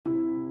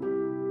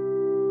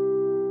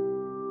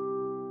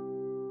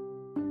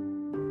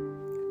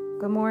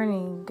Good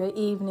morning, good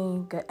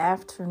evening, good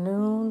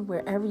afternoon,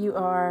 wherever you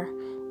are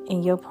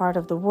in your part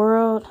of the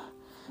world.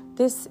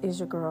 This is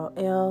your girl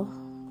Elle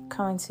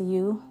coming to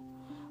you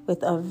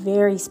with a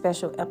very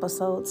special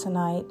episode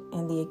tonight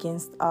in the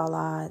Against All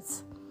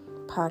Odds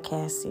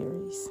podcast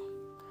series.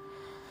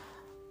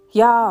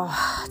 Y'all,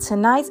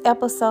 tonight's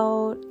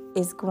episode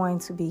is going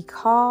to be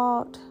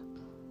called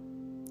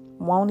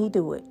Won't He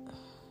Do It?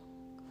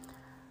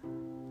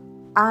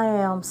 I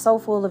am so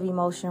full of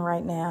emotion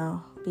right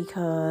now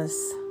because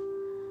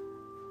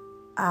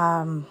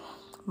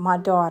my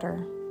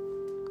daughter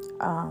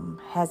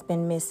has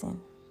been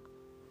missing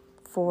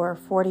for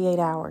 48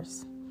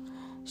 hours.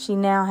 She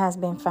now has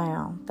been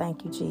found.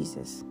 Thank you,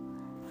 Jesus.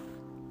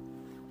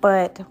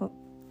 But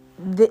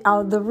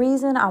the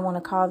reason I want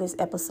to call this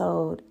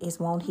episode is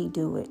Won't He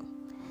Do It?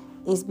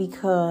 Is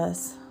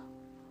because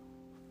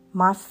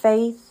my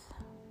faith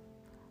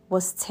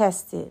was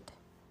tested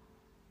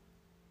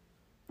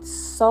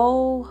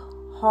so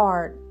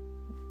hard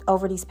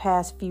over these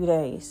past few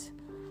days.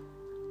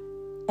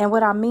 And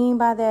what I mean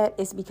by that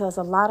is because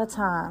a lot of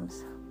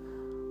times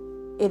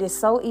it is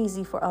so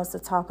easy for us to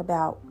talk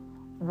about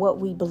what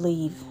we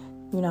believe.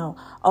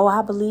 Oh,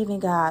 I believe in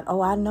God. Oh,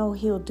 I know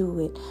He'll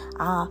do it.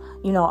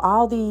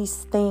 All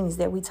these things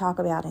that we talk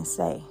about and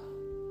say.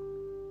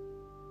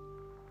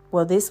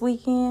 Well, this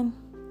weekend,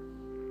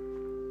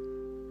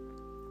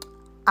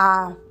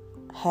 I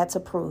had to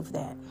prove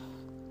that.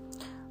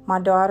 My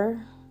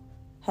daughter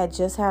had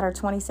just had her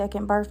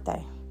 22nd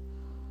birthday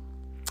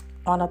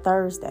on a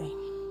Thursday.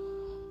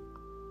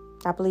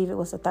 I believe it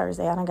was a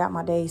Thursday. I done got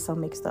my days so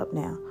mixed up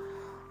now.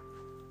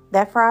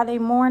 That Friday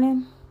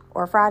morning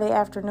or Friday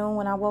afternoon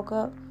when I woke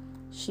up,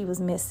 she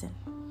was missing.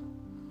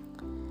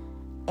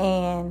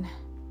 And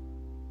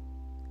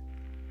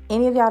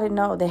any of y'all that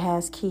know that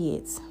has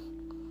kids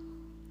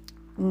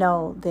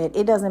know that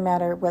it doesn't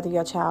matter whether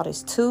your child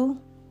is 2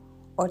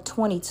 or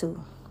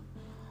 22.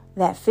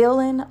 That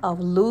feeling of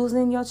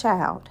losing your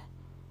child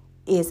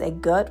is a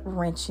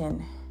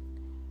gut-wrenching,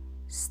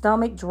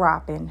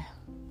 stomach-dropping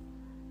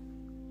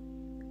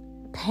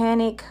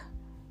panic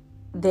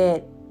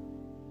that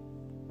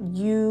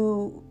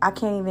I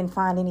can't even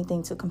find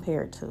anything to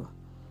compare it to.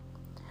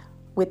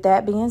 With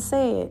that being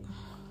said,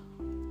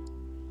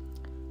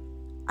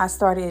 I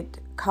started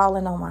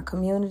calling on my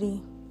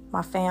community,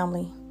 my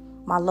family,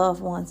 my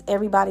loved ones,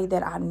 everybody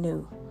that I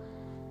knew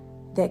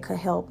that could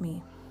help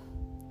me.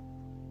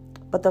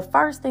 But the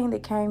first thing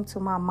that came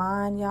to my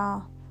mind,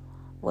 y'all,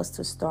 was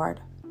to start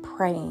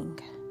praying.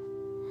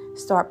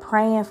 Start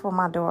praying for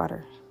my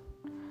daughter.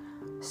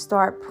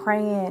 Start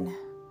praying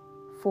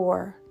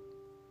for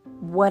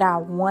what I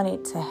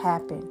wanted to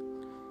happen.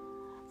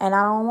 And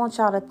I don't want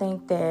y'all to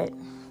think that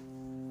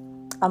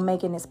I'm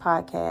making this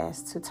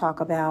podcast to talk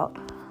about,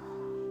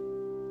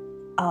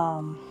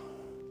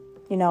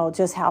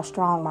 just how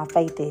strong my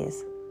faith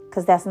is.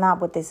 Because that's not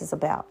what this is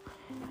about.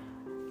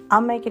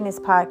 I'm making this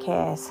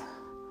podcast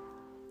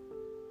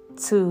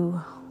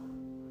to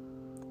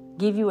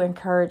give you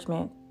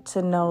encouragement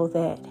to know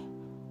that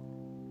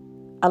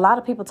a lot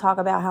of people talk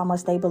about how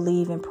much they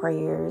believe in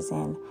prayers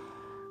and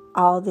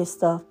all this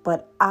stuff,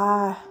 but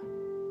I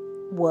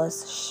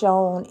was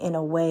shown in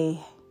a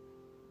way,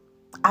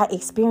 I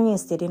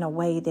experienced it in a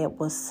way that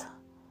was,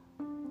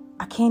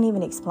 I can't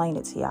even explain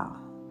it to y'all.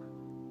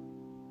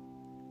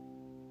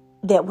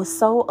 That was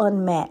so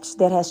unmatched,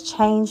 that has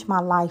changed my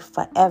life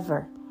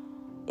forever.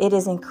 It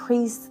has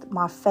increased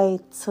my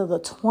faith to the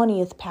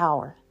 20th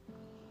power.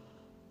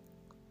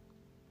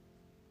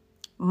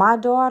 My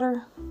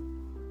daughter,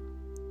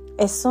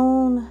 as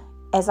soon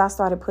as I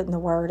started putting the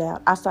word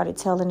out, I started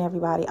telling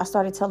everybody. I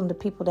started telling the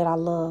people that I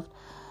loved.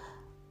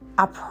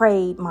 I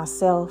prayed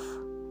myself.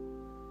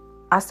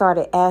 I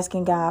started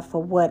asking God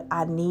for what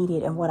I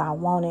needed and what I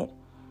wanted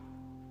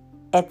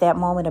at that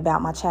moment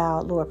about my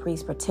child. Lord,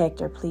 please protect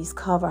her. Please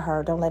cover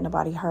her. Don't let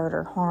nobody hurt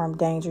her, harm,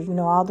 danger.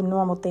 All the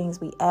normal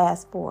things we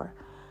ask for.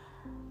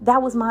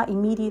 That was my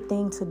immediate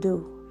thing to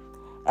do.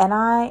 And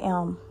I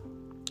am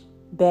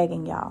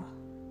begging y'all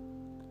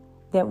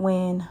that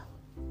when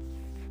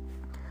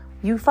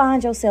you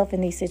find yourself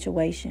in these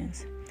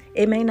situations,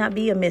 it may not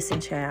be a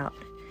missing child.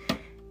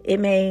 It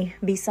may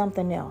be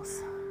something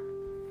else.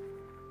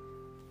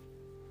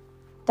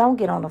 Don't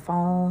get on the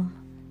phone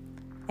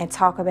and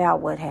talk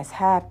about what has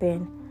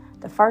happened.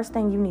 The first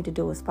thing you need to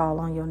do is fall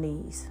on your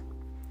knees.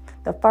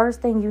 The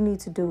first thing you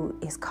need to do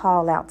is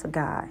call out to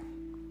God.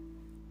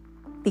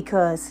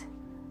 Because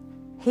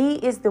He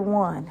is the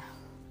one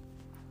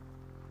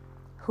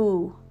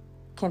who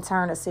can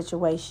turn a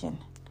situation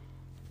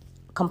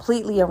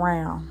completely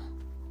around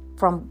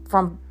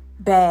from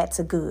bad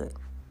to good.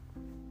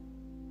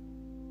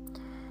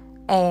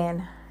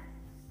 And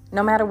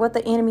no matter what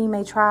the enemy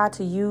may try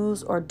to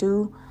use or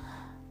do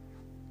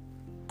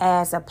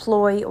as a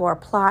ploy or a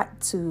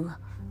plot to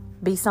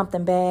be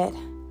something bad,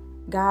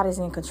 God is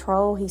in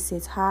control. He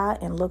sits high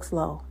and looks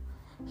low.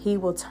 He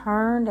will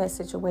turn that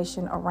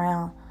situation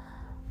around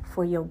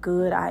for your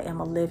good. I am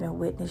a living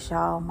witness,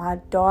 y'all.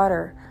 My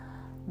daughter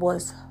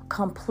was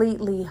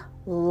completely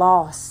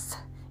lost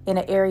in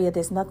an area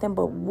that's nothing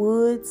but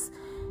woods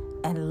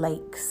and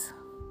lakes.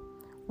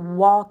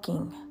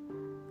 Walking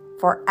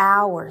for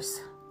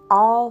hours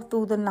all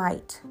through the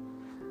night.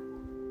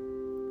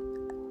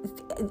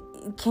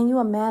 Can you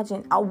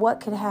imagine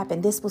what could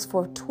happen? This was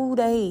for 2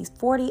 days,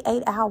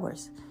 48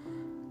 hours.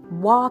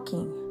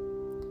 Walking.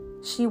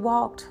 She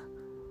walked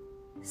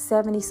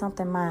 70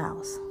 something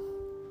miles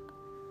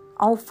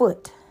on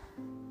foot.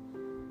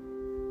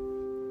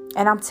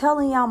 And I'm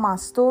telling y'all my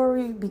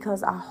story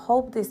because I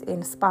hope this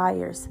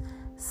inspires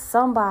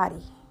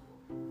somebody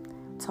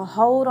to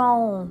hold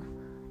on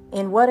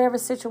in whatever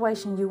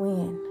situation you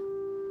in.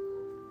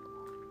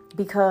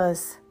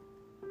 Because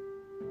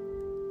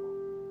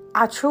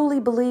I truly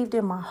believed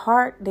in my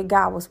heart that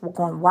God was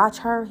going to watch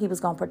her. He was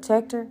going to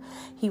protect her.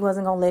 He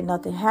wasn't going to let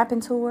nothing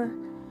happen to her.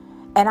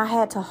 And I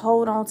had to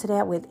hold on to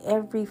that with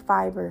every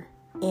fiber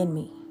in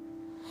me.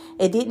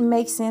 It didn't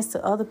make sense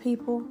to other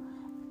people.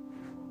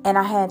 And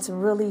I had to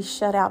really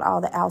shut out all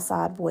the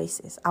outside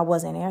voices. I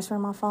wasn't answering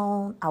my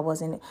phone.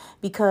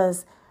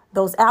 Because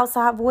those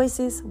outside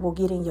voices will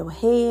get in your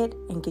head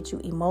and get you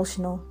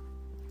emotional.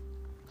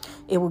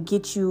 It will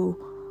get you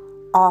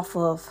off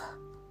of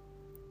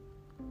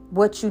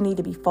what you need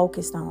to be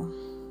focused on.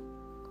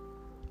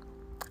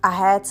 I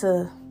had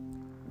to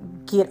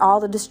get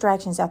all the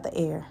distractions out the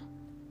air.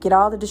 Get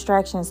all the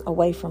distractions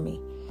away from me.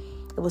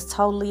 It was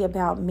totally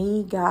about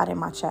me, God, and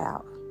my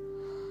child.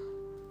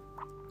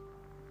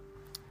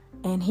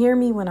 And hear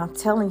me when I'm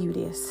telling you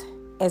this.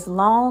 As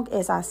long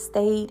as I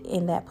stayed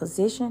in that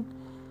position,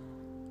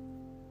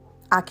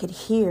 I could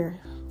hear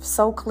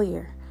so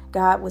clear.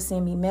 God would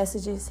send me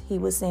messages. He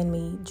would send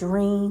me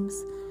dreams.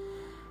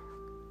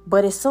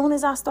 But as soon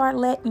as I start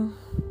letting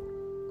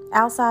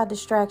outside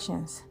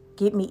distractions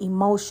get me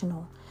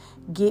emotional,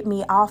 get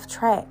me off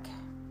track,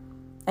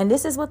 and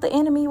this is what the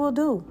enemy will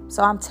do.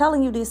 So I'm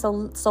telling you this,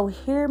 so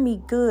hear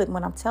me good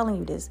when I'm telling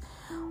you this.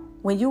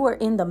 When you are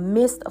in the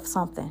midst of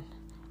something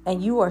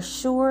and you are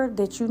sure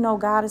that you know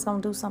God is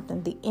going to do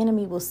something, the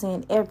enemy will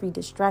send every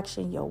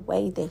distraction your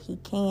way that he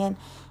can,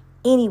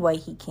 any way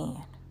he can.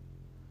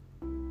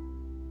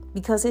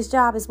 Because his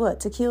job is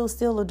what? To kill,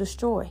 steal, or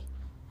destroy.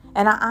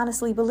 And I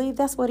honestly believe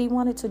that's what he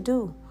wanted to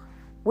do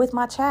with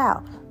my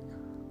child.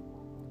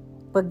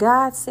 But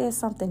God said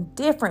something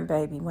different,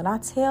 baby. When I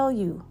tell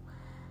you,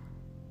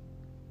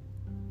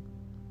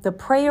 the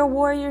prayer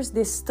warriors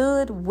that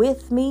stood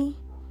with me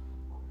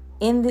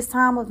in this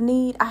time of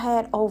need, I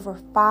had over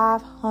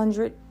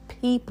 500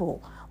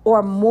 people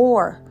or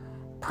more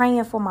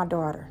praying for my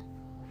daughter.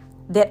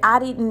 That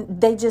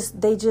they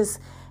just,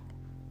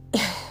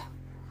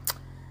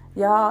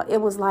 y'all, it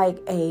was like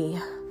a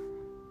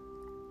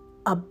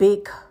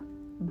big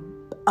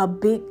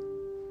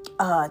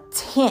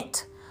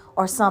tent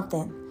or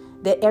something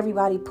that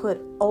everybody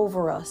put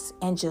over us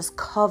and just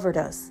covered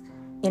us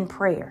in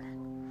prayer.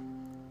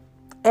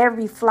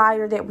 Every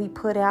flyer that we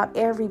put out,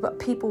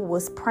 people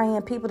was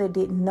praying, people that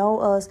didn't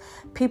know us,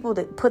 people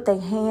that put their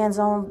hands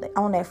on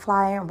that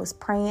flyer and was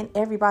praying.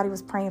 Everybody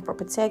was praying for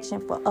protection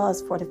for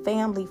us, for the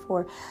family,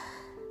 for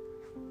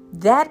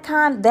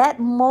that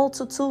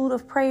multitude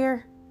of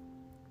prayer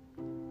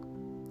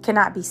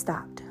cannot be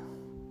stopped.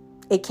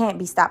 It can't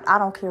be stopped. I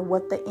don't care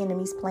what the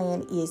enemy's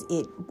plan is.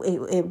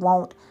 It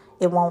won't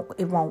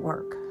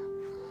work.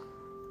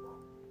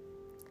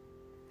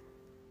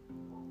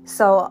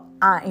 So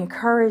I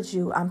encourage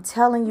you. I'm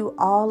telling you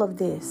all of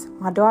this.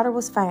 My daughter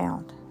was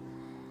found.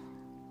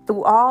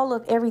 Through all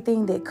of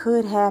everything that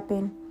could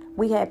happen,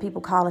 we had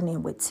people calling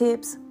in with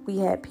tips. We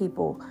had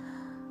people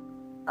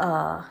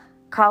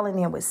calling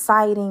in with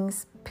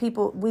sightings.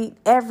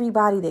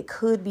 Everybody that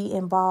could be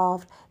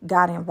involved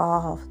got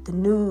involved. The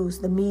news,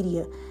 the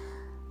media,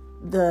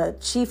 the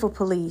chief of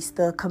police,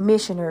 the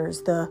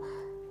commissioners,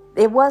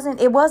 it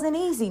wasn't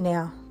easy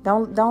now.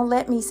 Don't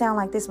let me sound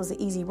like this was an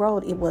easy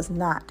road. It was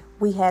not.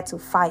 We had to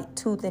fight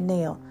tooth and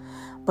nail.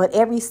 But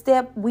every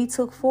step we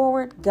took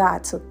forward,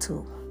 God took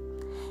too.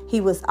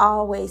 He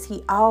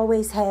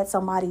always had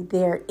somebody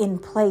there in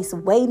place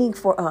waiting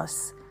for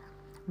us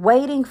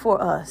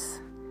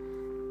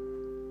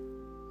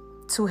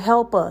to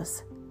help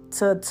us,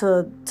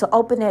 to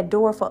open that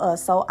door for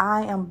us. So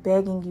I am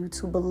begging you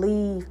to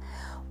believe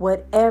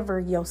whatever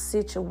your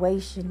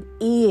situation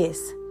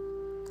is.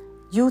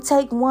 You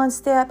take one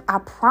step, I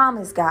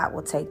promise God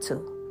will take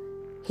two.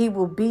 He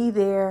will be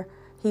there.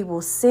 He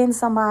will send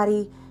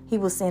somebody. He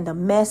will send a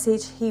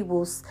message. He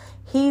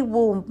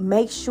will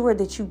make sure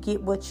that you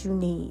get what you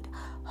need.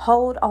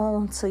 Hold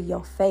on to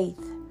your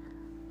faith.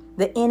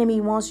 The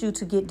enemy wants you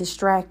to get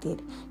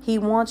distracted. He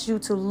wants you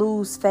to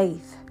lose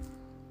faith.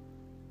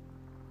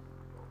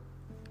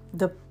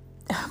 The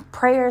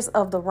prayers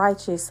of the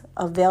righteous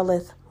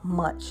availeth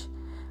much.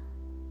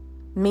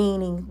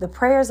 Meaning the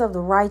prayers of the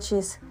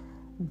righteous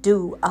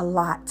do a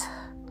lot.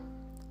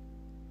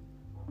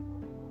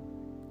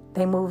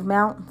 They move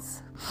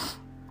mountains.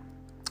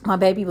 My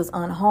baby was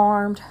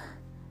unharmed.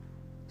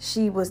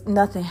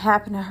 Nothing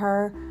happened to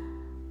her.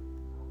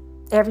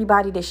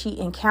 Everybody that she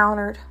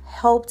encountered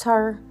helped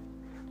her,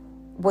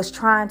 was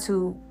trying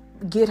to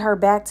get her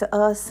back to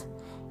us.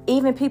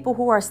 Even people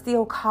who are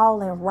still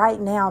calling right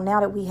now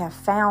that we have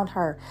found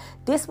her.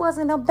 This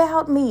wasn't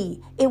about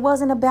me. It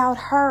wasn't about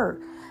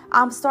her.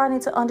 I'm starting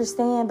to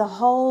understand the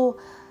whole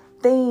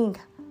thing,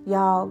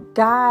 y'all.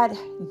 God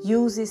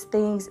uses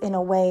things in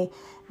a way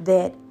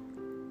that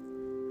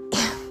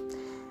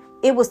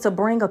it was to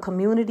bring a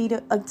community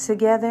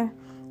together.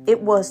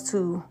 It was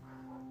to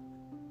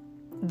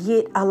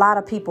get a lot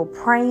of people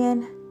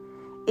praying.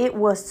 It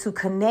was to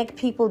connect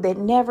people that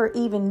never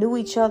even knew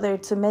each other,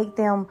 to make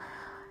them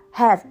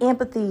have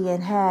empathy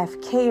and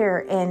have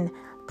care and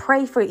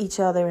pray for each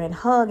other and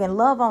hug and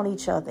love on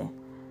each other.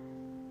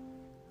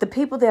 The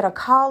people that are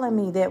calling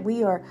me, that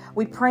we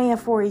praying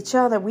for each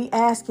other. We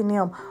asking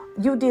them,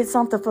 you did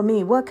something for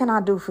me. What can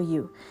I do for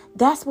you?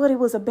 That's what it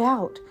was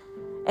about.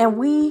 And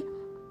we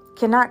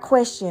cannot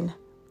question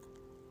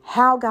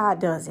how God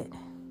does it,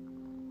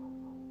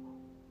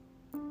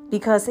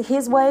 because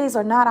his ways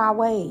are not our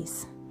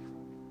ways.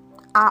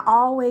 I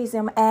always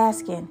am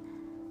asking,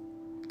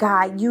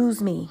 God,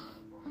 use me.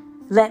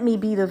 Let me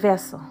be the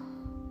vessel.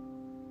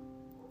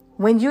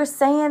 When you're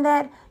saying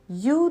that,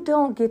 you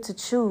don't get to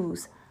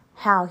choose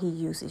how he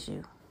uses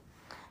you.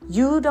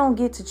 You don't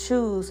get to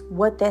choose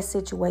what that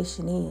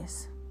situation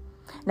is.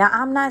 Now,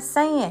 I'm not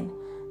saying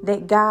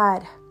that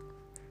God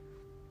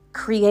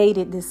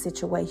created this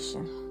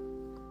situation.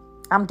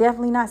 I'm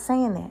definitely not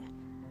saying that.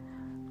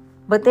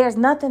 But there's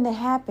nothing that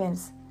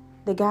happens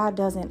that God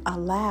doesn't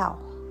allow.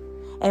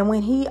 And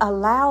when he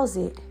allows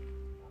it,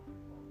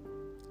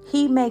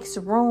 he makes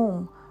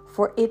room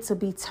for it to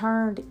be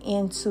turned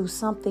into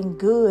something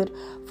good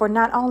for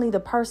not only the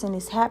person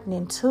it's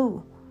happening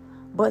to,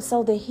 but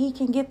so that he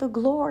can get the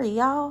glory,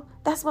 y'all.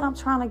 That's what I'm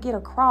trying to get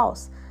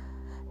across.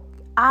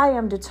 I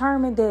am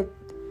determined that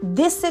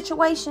this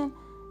situation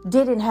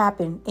didn't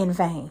happen in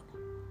vain.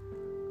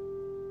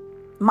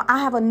 I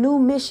have a new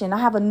mission. I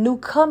have a new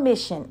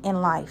commission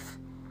in life.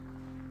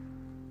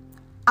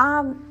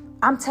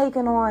 I'm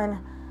taking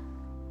on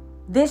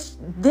this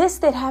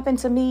that happened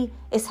to me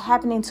is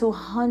happening to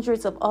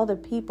hundreds of other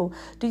people.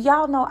 Do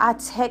y'all know I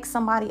text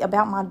somebody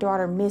about my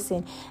daughter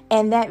missing,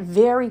 and that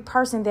very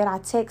person that I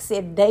text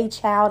said their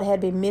child had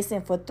been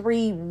missing for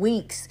 3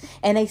 weeks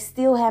and they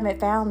still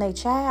haven't found their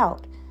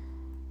child?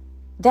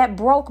 That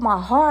broke my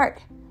heart.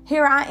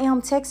 Here I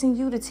am texting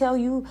you to tell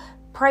you,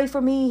 pray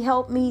for me,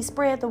 help me,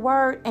 spread the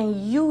word,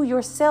 and you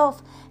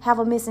yourself have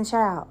a missing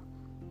child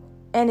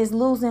and is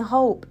losing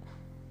hope.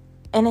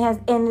 And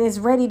is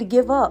ready to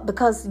give up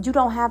because you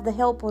don't have the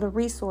help or the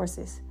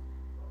resources.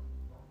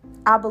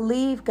 I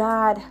believe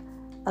God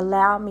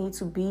allowed me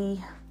to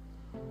be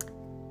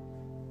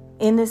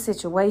in this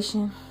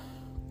situation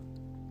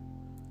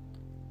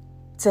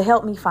to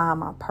help me find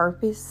my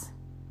purpose,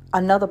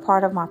 another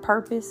part of my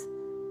purpose,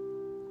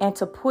 and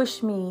to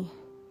push me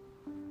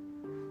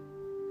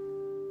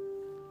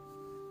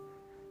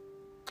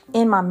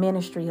in my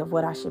ministry of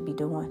what I should be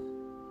doing.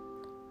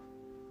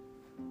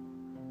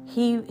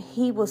 He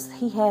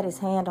had his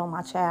hand on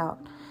my child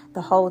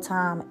the whole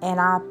time, and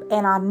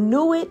I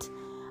knew it.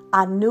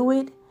 I knew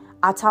it.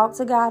 I talked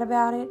to God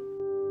about it.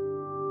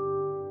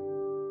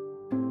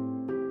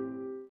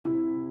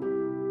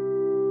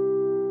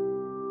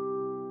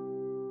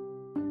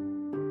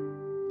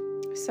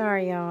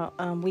 Sorry, y'all.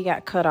 We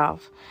got cut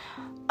off.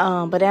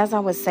 But as I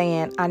was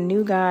saying, I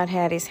knew God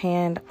had his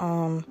hand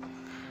on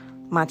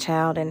my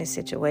child in this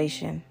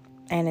situation,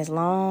 and as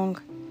long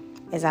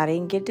as I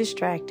didn't get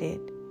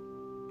distracted,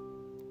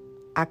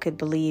 I could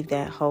believe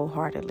that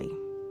wholeheartedly.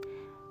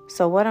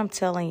 So what I'm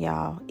telling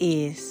y'all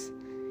is,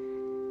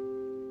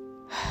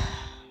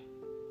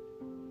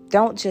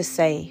 don't just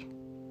say,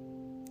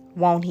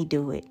 won't he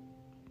do it?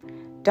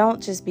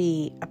 Don't just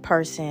be a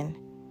person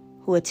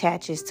who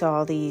attaches to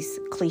all these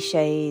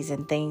cliches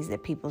and things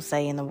that people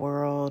say in the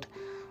world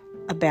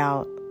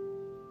about,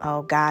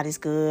 oh, God is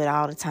good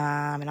all the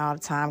time, and all the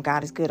time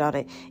God is good all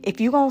the time.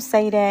 If you're going to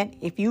say that,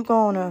 if you're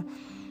going to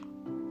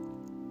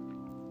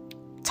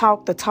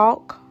talk the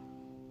talk,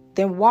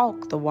 then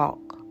walk the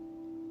walk,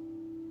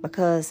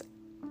 because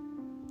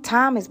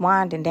time is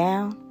winding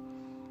down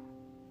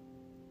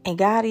and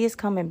God is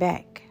coming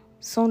back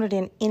sooner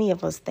than any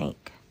of us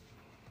think.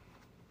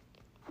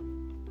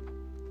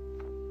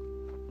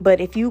 But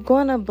if you're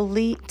going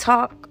to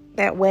talk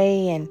that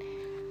way and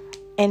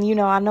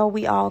I know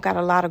we all got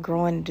a lot of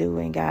growing to do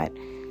and got,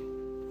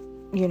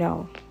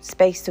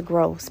 space to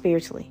grow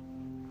spiritually,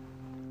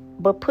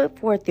 but put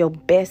forth your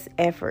best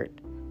effort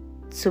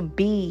to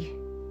be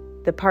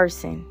the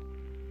person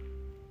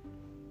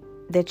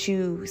that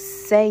you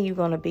say you're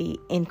going to be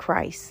in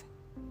Christ.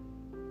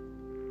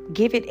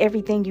 Give it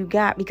everything you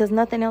got, because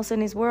nothing else in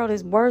this world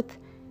is worth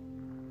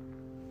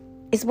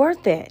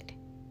that.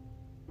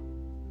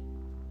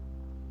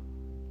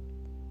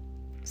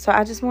 So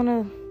I just want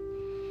to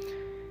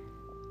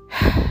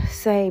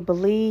say,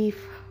 believe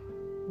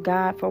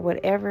God for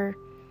whatever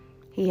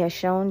he has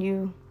shown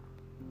you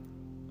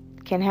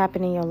can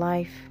happen in your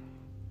life.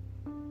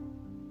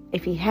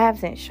 If he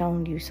hasn't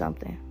shown you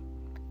something,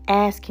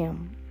 ask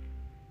him.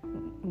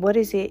 What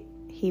is it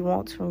he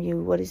wants from you?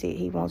 What is it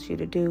he wants you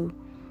to do?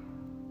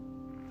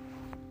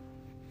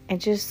 And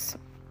just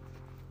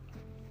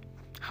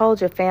hold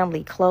your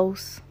family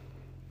close.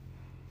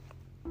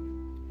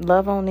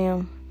 Love on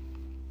them.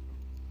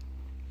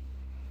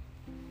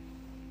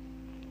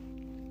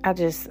 I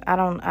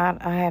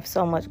have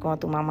so much going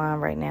through my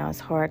mind right now. It's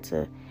hard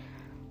to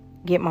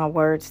get my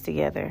words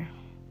together.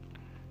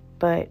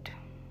 But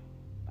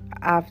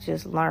I've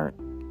just learned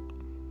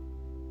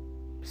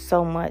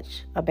so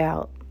much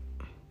about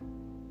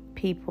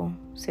people,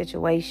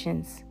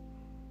 situations,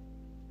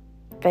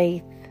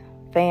 faith,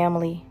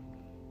 family.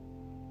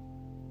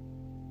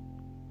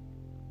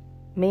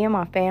 Me and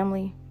my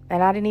family,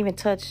 and I didn't even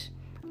touch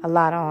a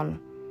lot on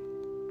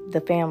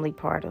the family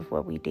part of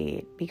what we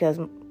did, because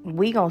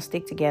we gonna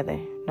stick together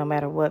no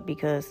matter what,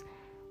 because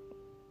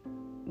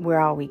we're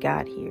all we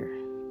got here.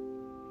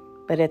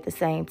 But at the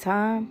same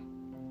time,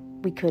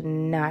 we could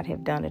not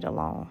have done it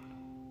alone.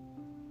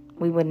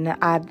 We would not.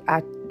 I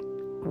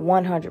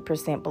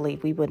 100%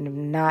 believe we would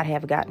not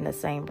have gotten the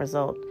same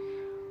result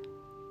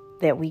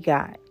that we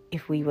got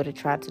if we would have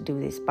tried to do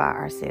this by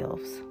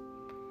ourselves.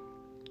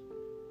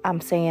 I'm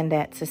saying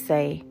that to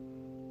say,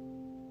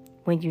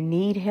 when you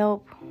need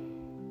help,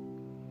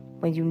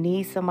 when you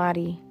need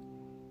somebody,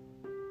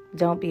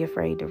 don't be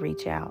afraid to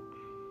reach out.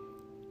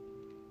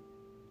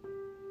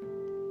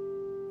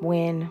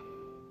 When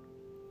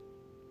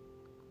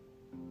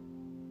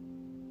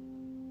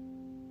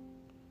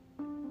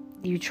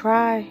you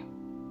try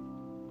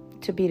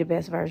to be the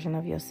best version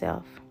of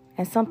yourself,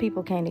 and some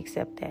people can't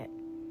accept that,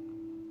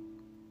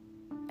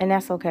 and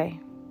that's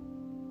okay.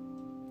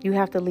 You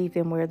have to leave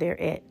them where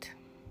they're at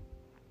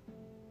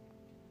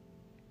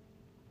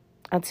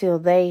until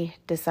they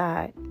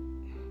decide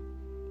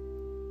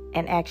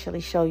and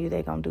actually show you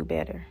they're going to do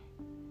better.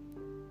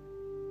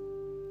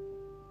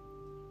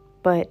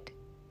 But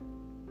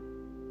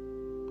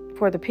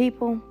for the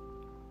people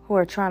who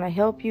are trying to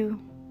help you,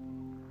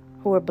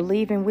 who are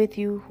believing with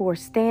you, who are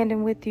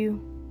standing with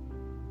you,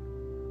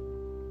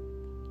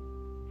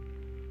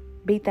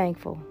 be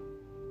thankful.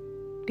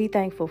 Be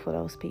thankful for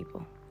those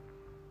people.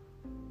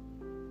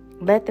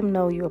 Let them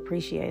know you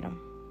appreciate them.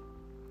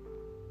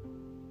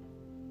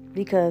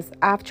 Because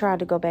I've tried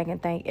to go back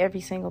and thank every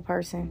single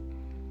person.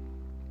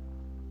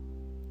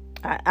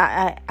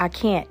 I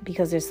can't,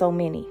 because there's so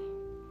many.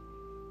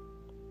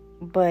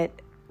 But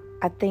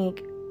I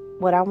think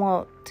what I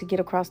want to get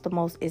across the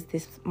most is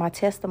this, my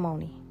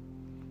testimony.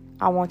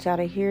 I want y'all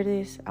to hear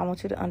this. I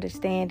want you to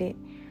understand it.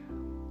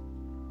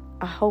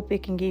 I hope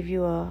it can give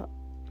you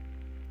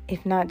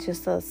if not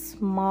just a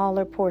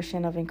smaller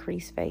portion of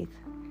increased faith.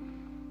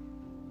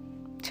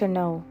 To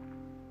know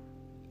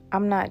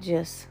I'm not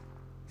just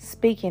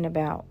speaking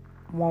about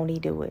Won't He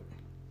Do It.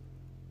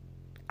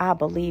 I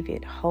believe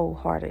it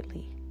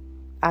wholeheartedly.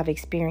 I've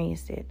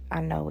experienced it.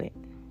 I know it.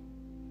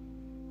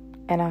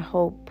 And I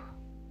hope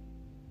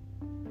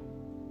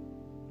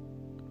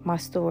my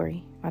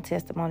story, my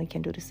testimony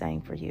can do the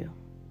same for you.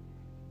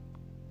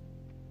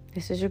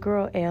 This is your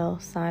girl Elle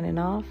signing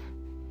off.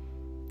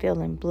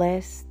 Feeling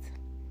blessed,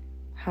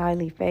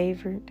 highly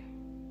favored.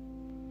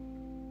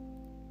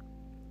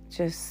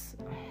 Just,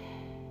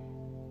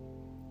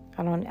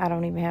 I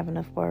don't even have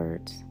enough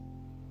words.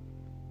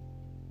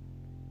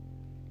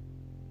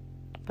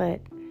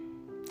 But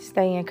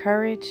stay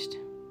encouraged.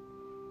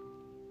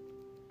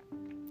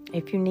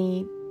 If you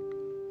need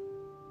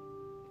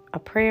a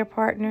prayer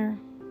partner,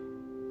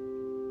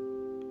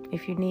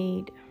 if you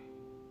need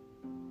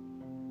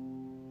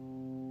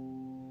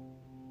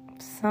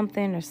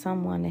something or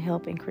someone to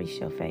help increase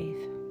your faith,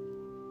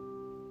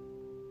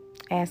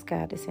 ask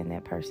God to send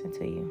that person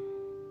to you.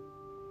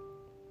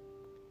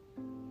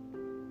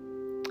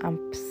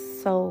 I'm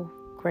so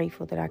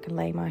grateful that I can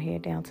lay my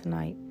head down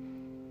tonight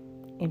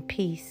in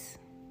peace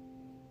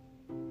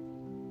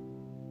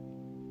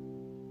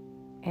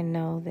and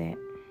know that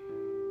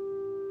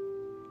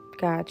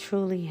God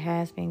truly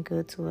has been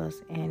good to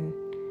us and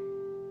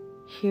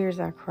hears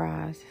our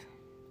cries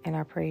and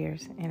our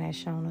prayers and has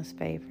shown us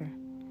favor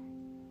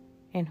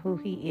in who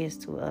He is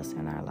to us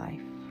in our life.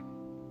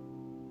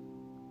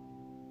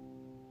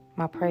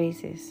 My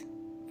praises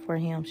for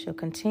Him shall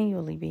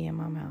continually be in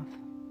my mouth.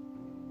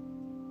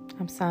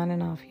 I'm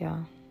signing off,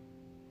 y'all.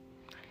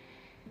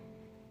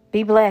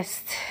 Be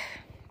blessed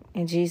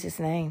in Jesus'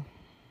 name.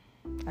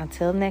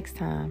 Until next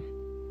time,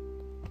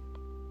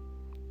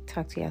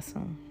 talk to y'all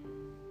soon.